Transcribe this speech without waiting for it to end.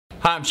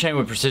Hi, I'm Shane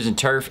with Precision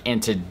Turf,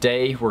 and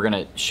today we're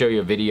going to show you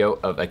a video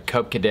of a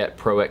Cub Cadet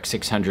Pro X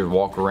 600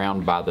 walk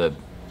around by the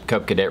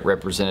Cub Cadet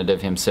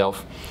representative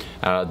himself.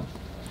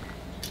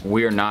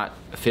 We are not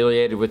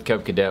affiliated with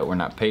Cub Cadet, we're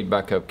not paid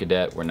by Cub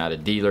Cadet, we're not a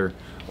dealer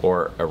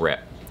or a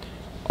rep.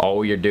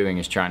 All you're doing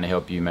is trying to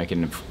help you make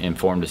an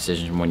informed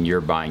decision when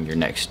you're buying your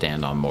next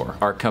stand-on mower.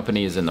 Our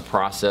company is in the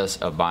process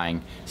of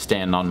buying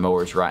stand-on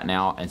mowers right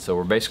now, and so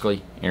we're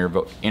basically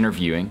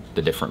interviewing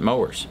the different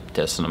mowers,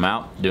 testing them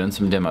out, doing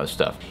some demo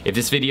stuff. If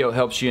this video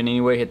helps you in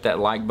any way, hit that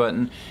like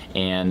button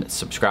and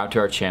subscribe to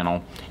our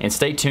channel. And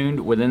stay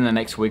tuned. Within the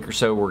next week or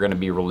so, we're going to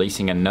be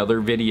releasing another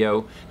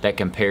video that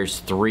compares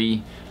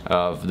 3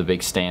 of the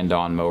big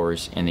stand-on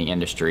mowers in the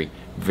industry.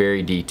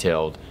 Very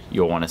detailed.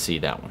 You'll want to see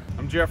that one.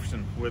 I'm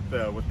Jefferson with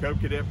Cub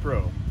Cadet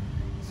Pro.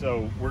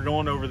 So we're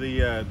going over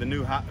the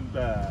new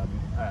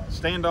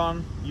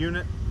stand-on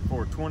unit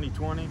for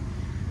 2020.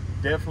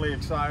 Definitely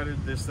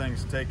excited. This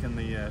thing's taking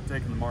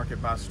the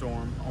market by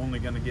storm. Only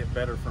going to get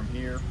better from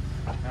here.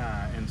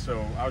 And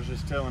so I was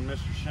just telling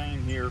Mr.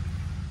 Shane here,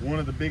 one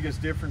of the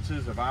biggest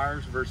differences of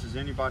ours versus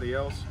anybody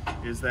else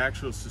is the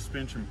actual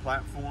suspension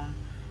platform.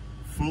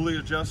 Fully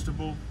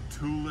adjustable,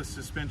 toolless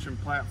suspension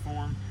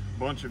platform.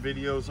 Bunch of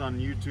videos on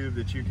YouTube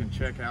that you can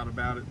check out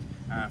about it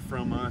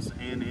from us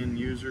and end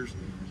users.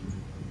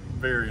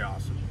 Very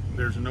awesome.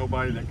 There's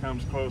nobody that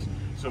comes close.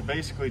 So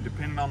basically,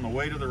 depending on the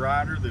weight of the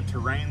rider, the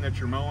terrain that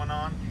you're mowing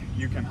on,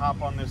 you can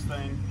hop on this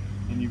thing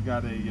and you've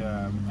got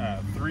a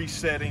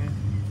 3-setting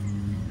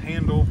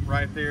handle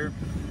right there.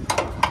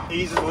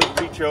 Easily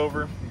reach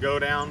over, go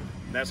down.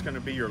 That's going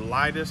to be your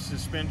lightest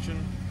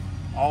suspension.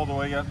 All the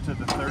way up to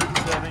the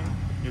 3rd setting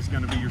is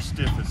going to be your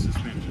stiffest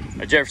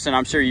suspension. Jefferson,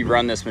 I'm sure you've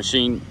run this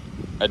machine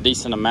a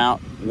decent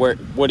amount. What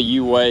do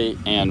you weigh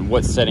and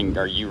what setting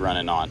are you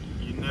running on?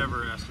 You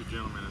never ask a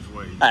gentleman his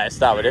weight. All right,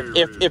 stop it.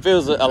 If it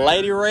was a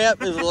lady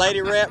rep, it was a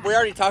lady rep. We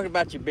already talked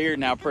about your beard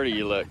and how pretty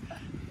you look.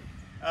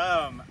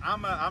 I'm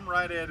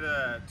right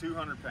at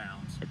 200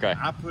 pounds. Okay.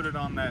 I put it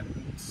on that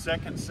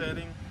 2nd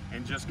setting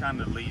and just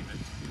kind of leave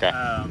it. Okay.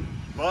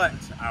 But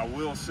I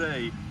will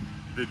say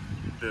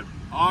the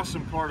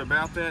awesome part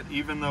about that,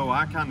 even though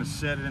I kind of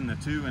set it in the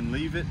 2 and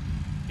leave it,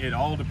 it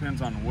all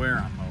depends on where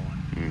I'm mowing.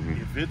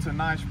 If it's a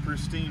nice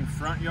pristine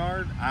front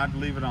yard, I'd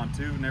leave it on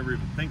 2, never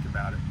even think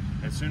about it.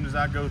 As soon as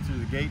I go through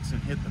the gates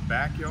and hit the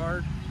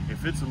backyard,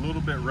 if it's a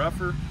little bit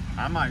rougher,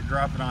 I might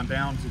drop it on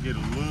down to get a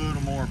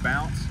little more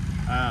bounce.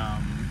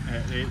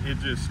 It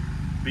just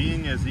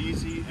being as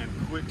easy and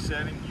quick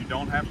setting, you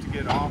don't have to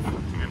get off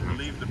and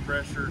relieve the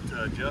pressure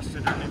to adjust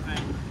it or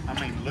anything.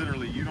 I mean,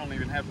 literally, you don't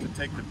even have to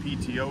take the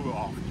PTO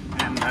off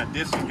and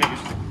disengage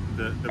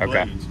the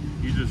blades.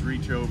 You just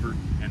reach over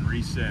and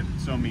reset it.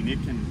 So I mean,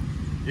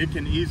 it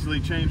can easily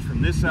change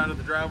from this side of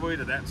the driveway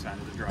to that side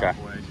of the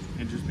driveway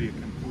and just be a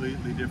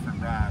completely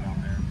different ride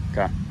on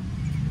there. Okay.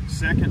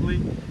 Secondly,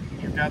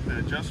 you've got the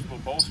adjustable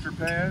bolster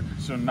pad.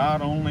 So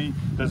not only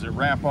does it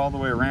wrap all the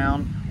way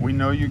around, we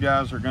know you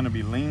guys are going to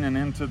be leaning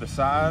into the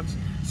sides.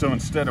 So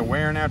instead of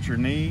wearing out your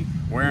knee,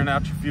 wearing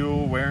out your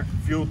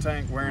fuel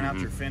tank, wearing out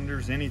your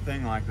fenders,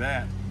 anything like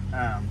that,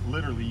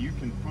 literally you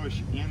can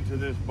push into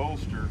this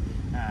bolster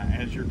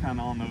as you're kind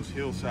of on those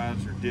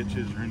hillsides or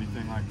ditches or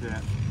anything like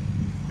that.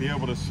 Be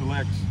able to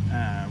select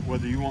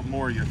whether you want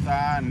more of your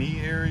thigh, knee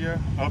area,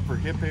 upper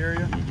hip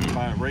area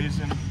by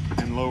raising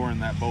and lowering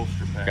that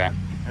bolster pad,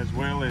 as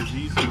well as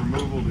easy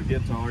removal to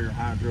get to all your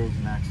hydros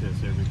and access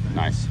everything.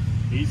 Nice.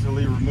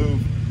 Easily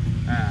remove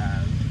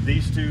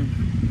these two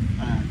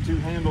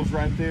handles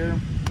right there.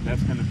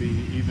 That's going to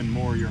be even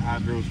more your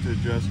hydros to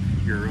adjust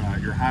your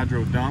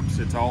hydro dumps.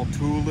 It's all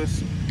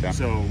toolless,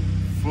 so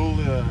full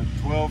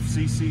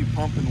 12cc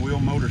pump and wheel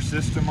motor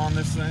system on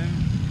this thing.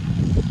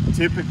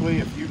 Typically,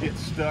 if you get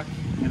stuck,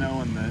 you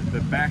know, in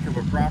the back of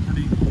a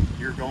property,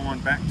 you're going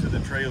back to the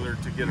trailer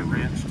to get a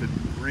wrench to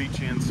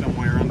reach in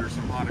somewhere under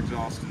some hot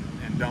exhaust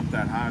and dump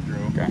that hydro.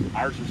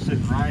 Ours are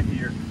sitting right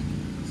here.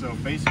 So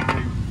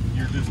basically,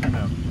 you're just going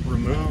to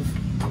remove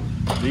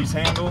these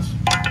handles,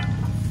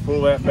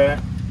 pull that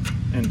back,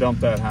 and dump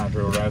that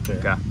hydro right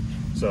there.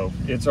 So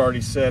it's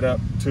already set up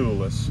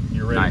toolless.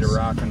 You're ready to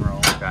rock and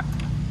roll.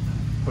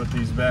 Put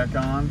these back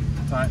on,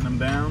 tighten them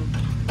down,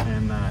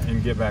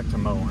 and get back to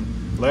mowing.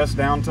 Less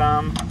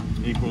downtime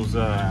equals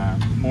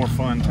more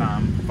fun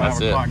time.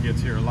 5 o'clock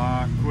gets here a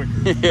lot quicker.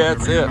 Yeah,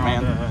 that's it,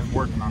 man.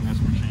 Working on this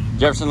machine.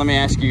 Jefferson, let me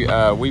ask you,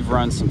 we've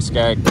run some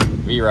Skag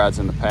V-Rides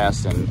in the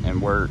past,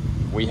 and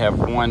we have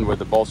one with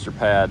the bolster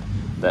pad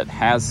that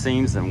has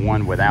seams and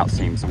one without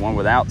seams. The one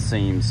without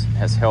seams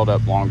has held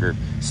up longer.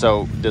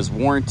 So does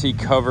warranty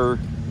cover?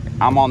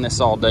 I'm on this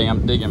all day,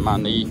 I'm digging my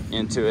knee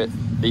into it.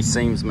 These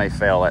seams may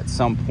fail at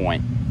some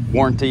point.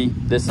 Warranty,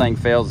 this thing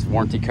fails, does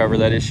warranty cover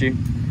that issue?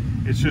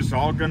 It's just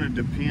all going to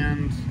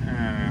depend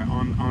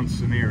on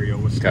scenario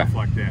with stuff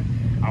like that.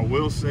 I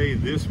will say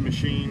this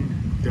machine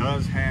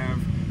does have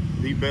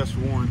the best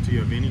warranty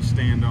of any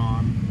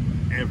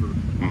stand-on ever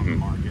on the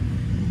market.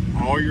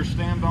 All your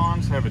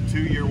stand-ons have a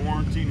 2-year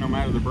warranty, no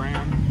matter the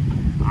brand.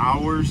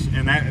 Ours,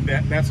 and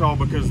that's all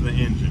because of the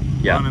engine.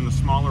 running the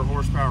smaller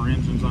horsepower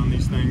engines on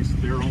these things,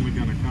 they're only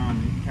going to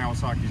come,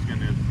 Kawasaki's going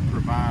to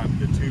provide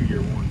the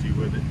 2-year warranty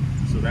with it.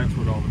 So that's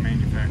what all the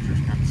manufacturers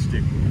kind of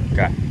stick with.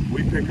 Okay.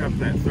 We pick up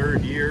that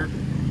 3rd year.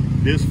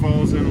 This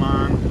falls in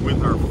line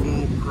with our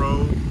full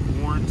pro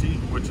warranty,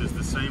 which is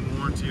the same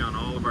warranty on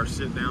all of our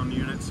sit-down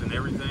units and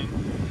everything.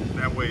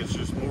 That way it's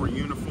just more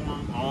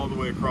uniform all the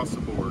way across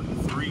the board.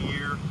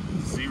 3-year,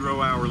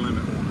 0-hour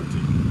limit warranty.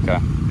 Okay.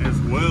 As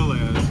well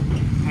as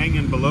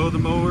hanging below the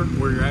mower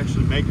where you're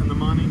actually making the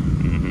money,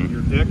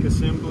 your deck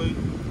assembly,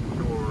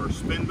 your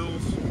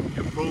spindles,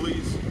 your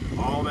pulleys,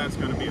 all that's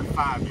going to be a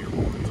 5-year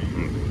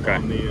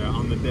warranty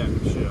on the deck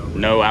shell.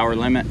 No hour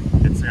limit?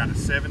 It's got a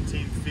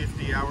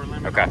 1750 hour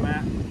limit on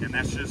that, and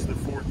that's just the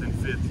 4th and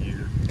 5th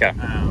year. Okay.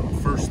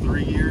 First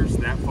 3 years,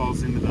 that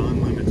falls into the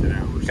unlimited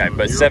hours. Okay, so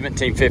but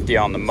 1750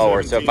 on the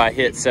mower. So if I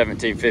hit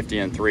 1750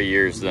 in 3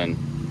 years, then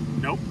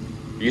nope.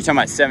 You're talking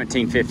about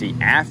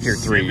 1750 after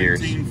 3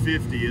 years.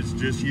 1750 is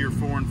just year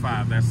 4 and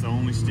 5. That's the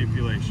only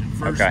stipulation.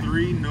 First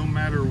 3, no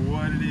matter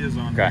what it is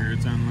on here,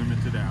 it's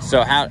unlimited hours.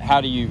 So how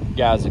do you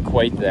guys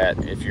equate that?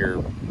 If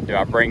do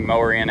I bring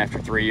mower in after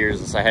 3 years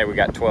and say, hey, we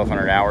got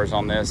 1,200 hours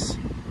on this?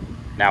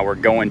 Now we're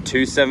going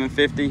to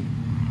 750?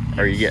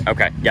 Or you get,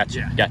 okay,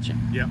 gotcha.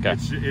 Yeah, okay.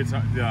 It's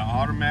the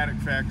automatic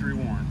factory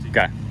warranty.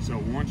 Okay. So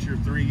once your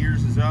 3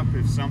 years is up,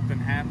 if something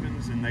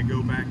happens and they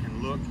go back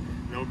and look,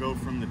 they'll go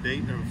from the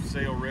date of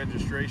sale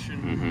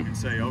registration and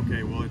say,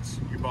 okay, well,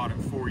 you bought it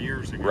 4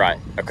 years ago. Right,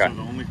 okay. So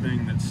the only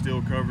thing that's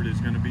still covered is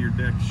going to be your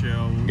deck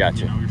shell,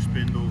 gotcha. You know, your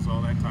spindles,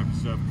 all that type of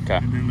stuff. Okay.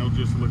 And then they'll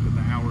just look at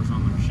the hours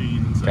on the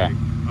machine and say,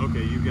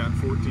 okay, you've got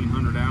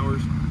 1,400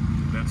 hours,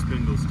 that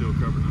spindle's still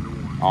covered under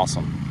warranty.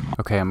 Awesome.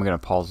 Okay, I'm going to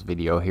pause the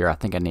video here. I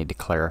think I need to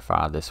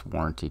clarify this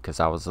warranty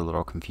because I was a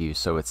little confused.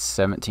 So it's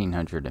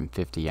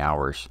 1,750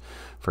 hours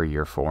for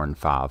year 4 and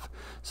 5.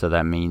 So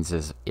that means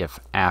is if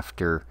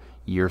after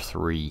year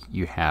 3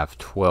 you have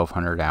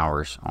 1,200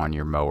 hours on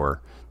your mower,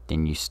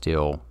 then you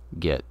still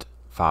get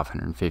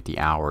 550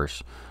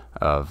 hours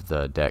of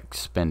the deck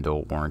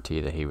spindle warranty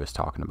that he was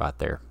talking about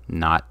there.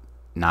 Not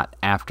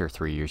after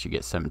 3 years you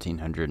get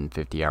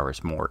 1,750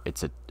 hours more.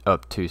 It's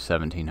up to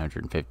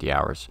 1,750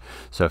 hours.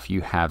 So if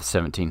you have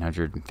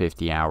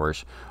 1,750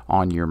 hours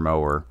on your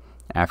mower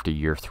after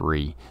year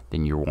 3,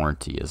 then your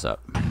warranty is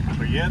up.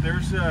 But yeah,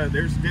 there's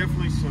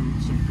definitely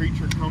some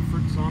creature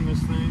comforts on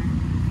this thing.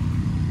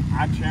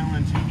 I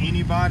challenge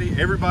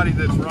everybody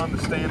that's run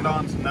the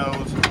stand-ons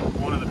knows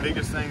one of the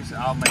biggest things,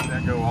 I'll make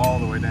that go all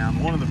the way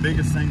down, one of the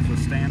biggest things with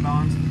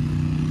stand-ons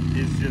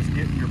is just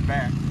getting your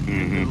back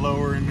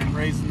lower and then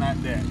raising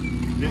that deck.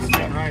 This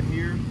thing right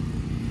here,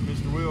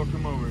 Mr. Will,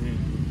 come over here.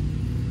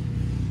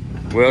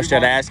 Will,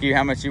 should I ask you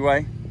how much you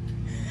weigh?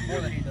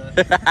 More than he does.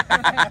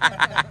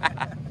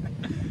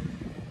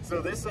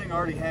 So this thing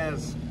already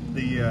has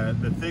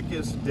the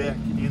thickest deck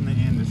in the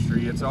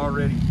industry. It's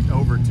already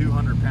over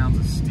 200 pounds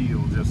of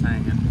steel just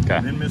hanging. Okay.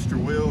 And then Mr.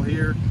 Will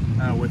here,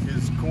 with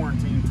his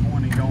quarantine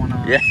 20 going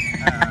on,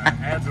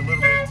 adds a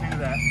little bit to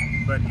that.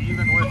 But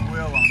even with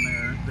Will on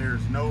there,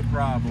 there's no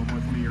problem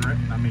with me,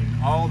 I mean,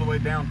 all the way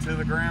down to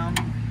the ground,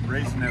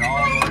 racing it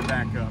all the way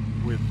back up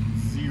with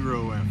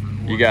zero effort.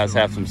 You guys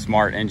have some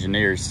smart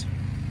engineers.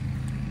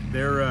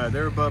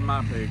 They're above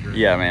my pay grade.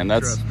 Yeah, man,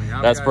 that's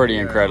pretty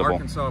incredible.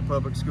 Arkansas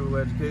public school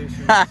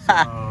education,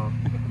 so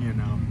you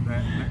know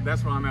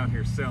that's why I'm out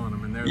here selling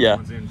them, and they're the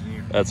ones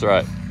engineering. That's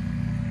right.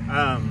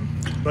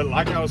 But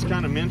like I was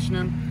kind of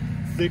mentioning,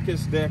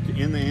 thickest deck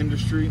in the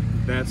industry.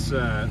 That's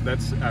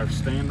our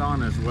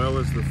stand-on as well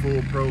as the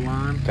full pro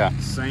line. Okay.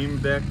 Same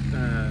deck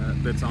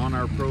that's on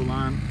our pro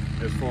line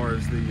as far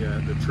as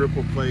the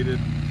triple plated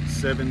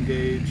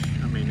 7-gauge.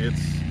 I mean,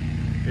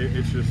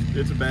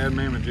 it's a bad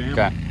mamma jam.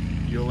 Okay.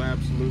 You'll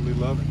absolutely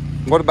love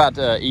it. What about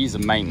ease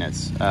of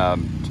maintenance?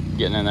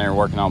 Getting in there and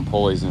working on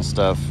pulleys and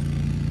stuff.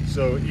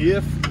 So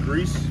if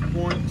grease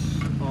points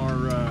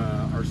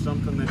are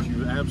something that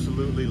you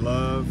absolutely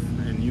love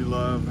and you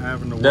love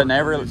having to work doesn't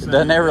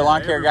every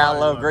lawn care guy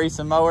love grease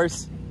and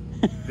mowers?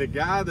 The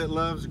guy that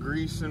loves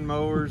grease and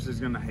mowers is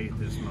going to hate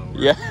this mower.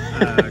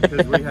 Yeah.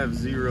 Because we have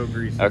 0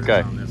 grease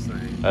on this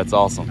thing. That's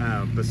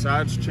awesome.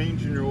 Besides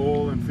changing your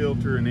oil and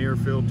filter and air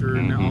filter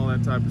and all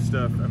that type of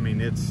stuff, I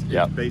mean, it's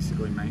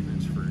basically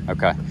maintenance free.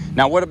 Okay.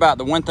 Now, what about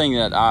the one thing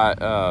that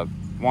I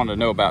wanted to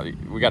know about?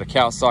 We got a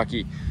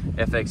Kawasaki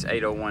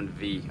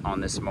FX801V on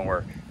this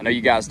mower. I know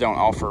you guys don't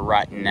offer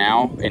right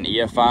now an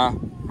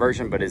EFI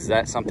version, but is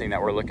that something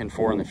that we're looking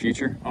for in the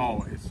future?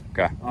 Always.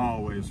 Okay.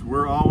 Always.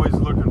 We're always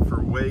looking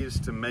for ways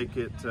to make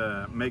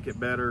it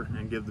better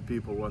and give the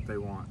people what they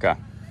want. Okay.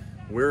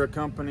 We're a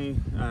company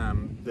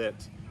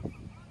that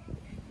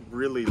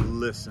really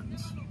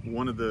listens.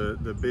 One of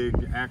the big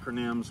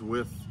acronyms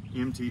with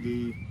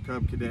MTD,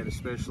 Cub Cadet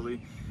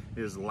especially,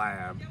 is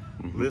LAB.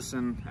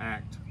 Listen,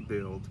 act,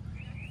 build.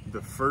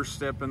 The first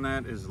step in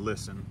that is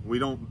listen. We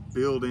don't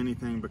build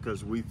anything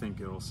because we think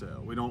it'll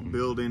sell. We don't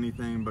build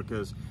anything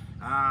because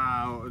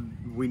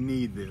we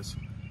need this.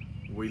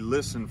 We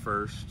listen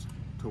first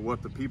to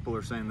what the people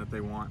are saying that they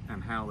want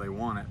and how they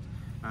want it,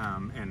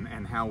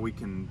 and how we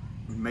can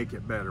make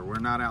it better. We're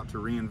not out to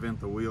reinvent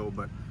the wheel,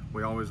 but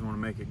we always want to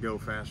make it go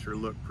faster,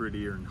 look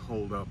prettier, and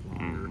hold up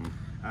longer.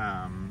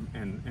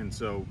 And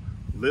so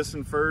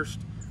listen first,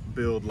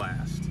 build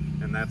last.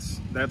 And that's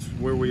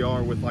where we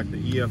are with like the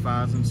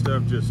EFIs and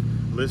stuff, just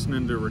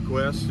listening to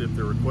requests. If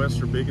the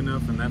requests are big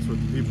enough and that's what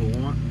the people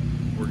want,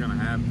 we're gonna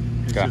have it.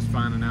 It's just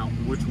finding out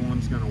which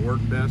one's gonna work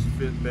best,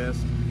 fit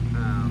best,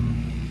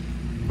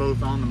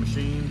 both on the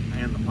machine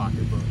and the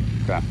pocketbook.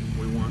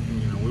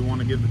 We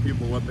want to give the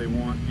people what they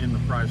want in the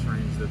price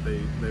range that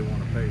they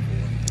want to pay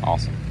for.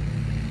 Awesome.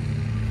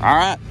 All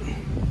right.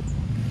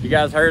 You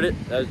guys heard it.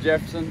 That was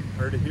Jefferson.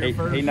 Heard it here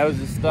first. He knows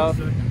his stuff.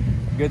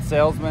 Good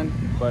salesman,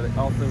 but it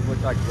also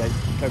looks like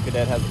Cub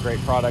Cadet has a great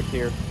product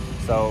here.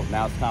 So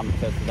now it's time to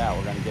test it out.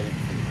 We're going to get into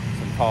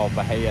some tall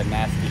Bahia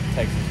nasty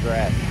Texas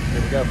grass.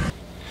 Here we go.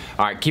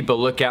 All right, keep a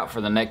lookout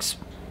for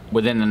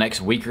within the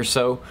next week or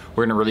so.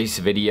 We're going to release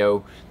a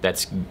video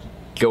that's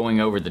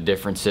going over the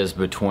differences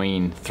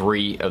between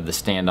 3 of the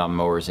stand-on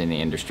mowers in the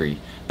industry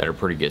that are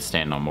pretty good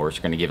stand-on mowers.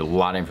 We're going to give a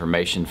lot of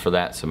information for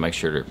that, so make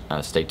sure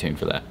to stay tuned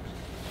for that.